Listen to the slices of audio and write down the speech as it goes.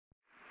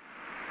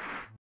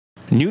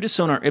New to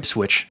SONAR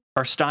Ipswich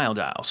are style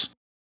dials,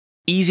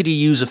 easy to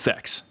use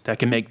effects that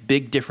can make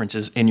big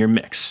differences in your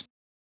mix.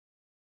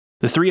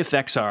 The three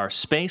effects are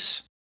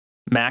Space,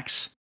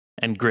 Max,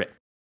 and Grit,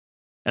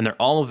 and they're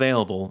all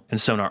available in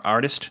SONAR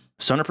Artist,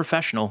 SONAR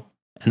Professional,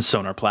 and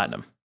SONAR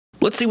Platinum.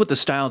 Let's see what the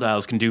style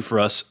dials can do for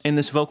us in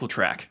this vocal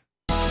track.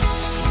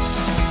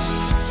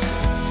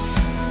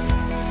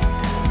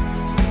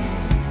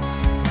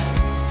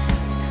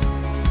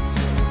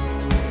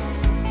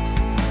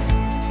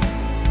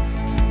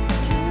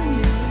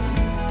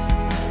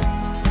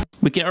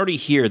 We can already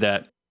hear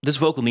that this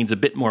vocal needs a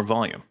bit more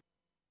volume.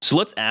 So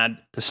let's add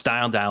the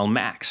style dial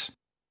Max.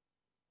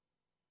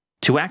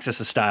 To access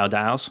the style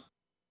dials,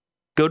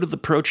 go to the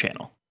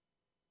ProChannel,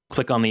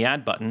 click on the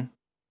Add button,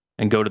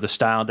 and go to the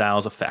style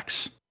dials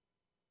effects.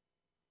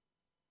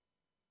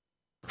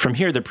 From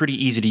here, they're pretty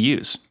easy to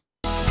use.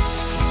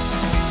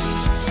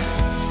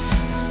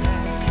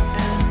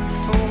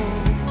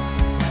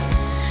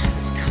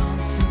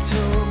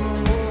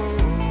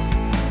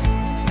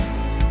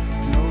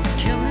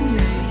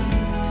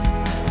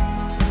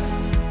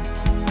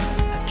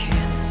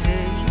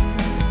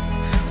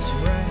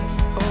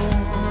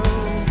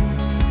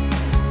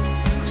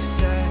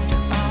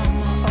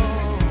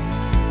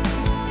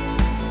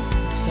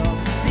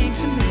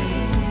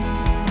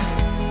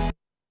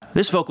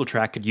 This vocal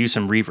track could use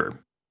some reverb.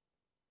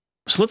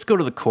 So let's go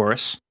to the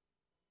chorus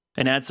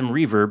and add some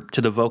reverb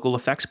to the vocal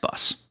effects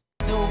bus.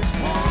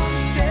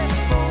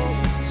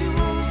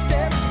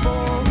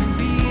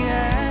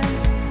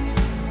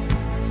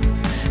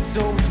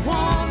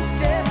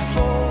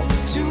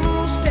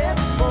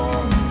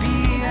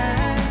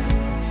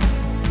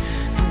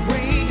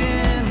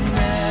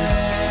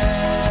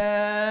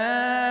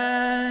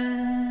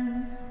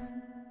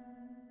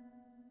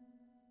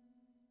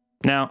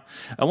 Now,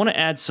 I want to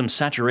add some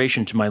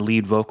saturation to my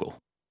lead vocal,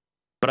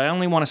 but I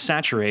only want to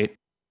saturate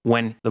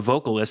when the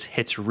vocalist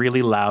hits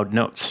really loud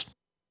notes.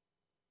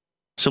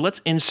 So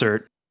let's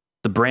insert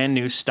the brand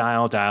new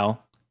style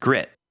dial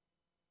Grit.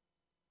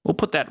 We'll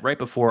put that right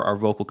before our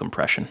vocal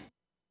compression.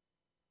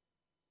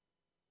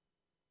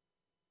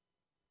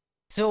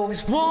 So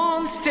it's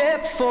one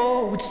step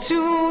forwards,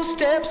 two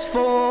steps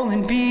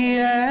falling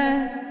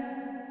behind.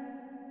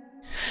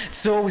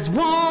 So it's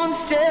one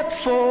step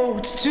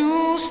forwards,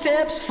 two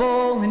steps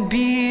falling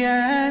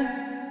behind.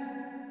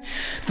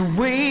 The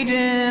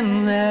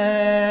waiting line.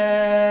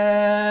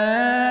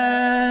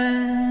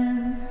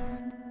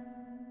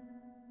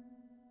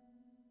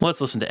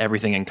 Let's listen to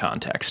everything in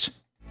context.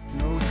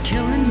 No, it's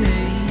killing me.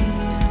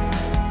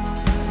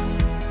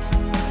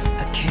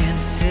 I can't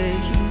say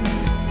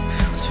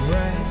what's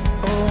right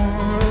or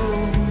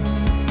wrong.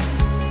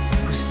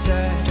 'Cause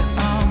I'm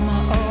on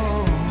my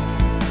own.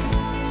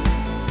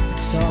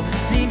 It's all the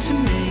same to me.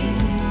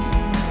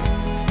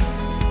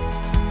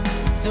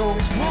 So